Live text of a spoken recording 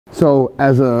So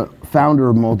as a founder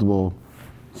of multiple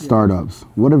startups,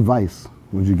 what advice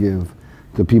would you give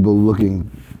to people looking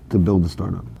to build a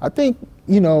startup? I think,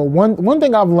 one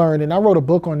thing I've learned, and I wrote a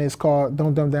book on this called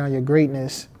Don't Dumb Down Your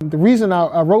Greatness. The reason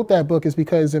I wrote that book is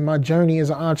because in my journey as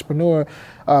an entrepreneur,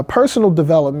 personal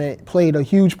development played a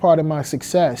huge part of my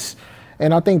success.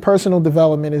 And I think personal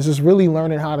development is just really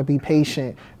learning how to be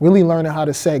patient, really learning how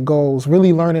to set goals,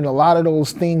 really learning a lot of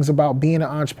those things about being an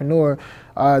entrepreneur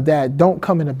that don't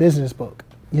come in a business book.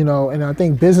 And I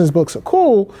think business books are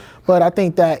cool, but I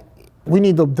think that we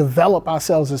need to develop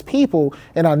ourselves as people.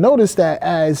 And I noticed that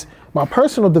as my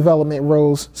personal development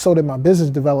rose, so did my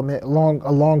business development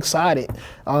alongside it.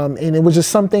 And it was just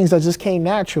some things that just came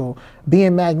natural.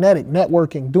 Being magnetic,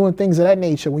 networking, doing things of that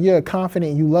nature. When you're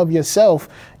confident, you love yourself,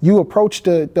 you approach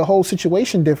the whole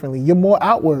situation differently. You're more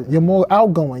outward, you're more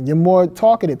outgoing, you're more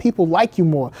talkative. People like you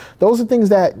more. Those are things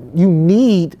that you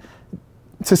need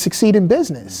to succeed in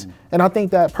business. And I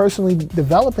think that personally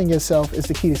developing yourself is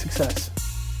the key to success.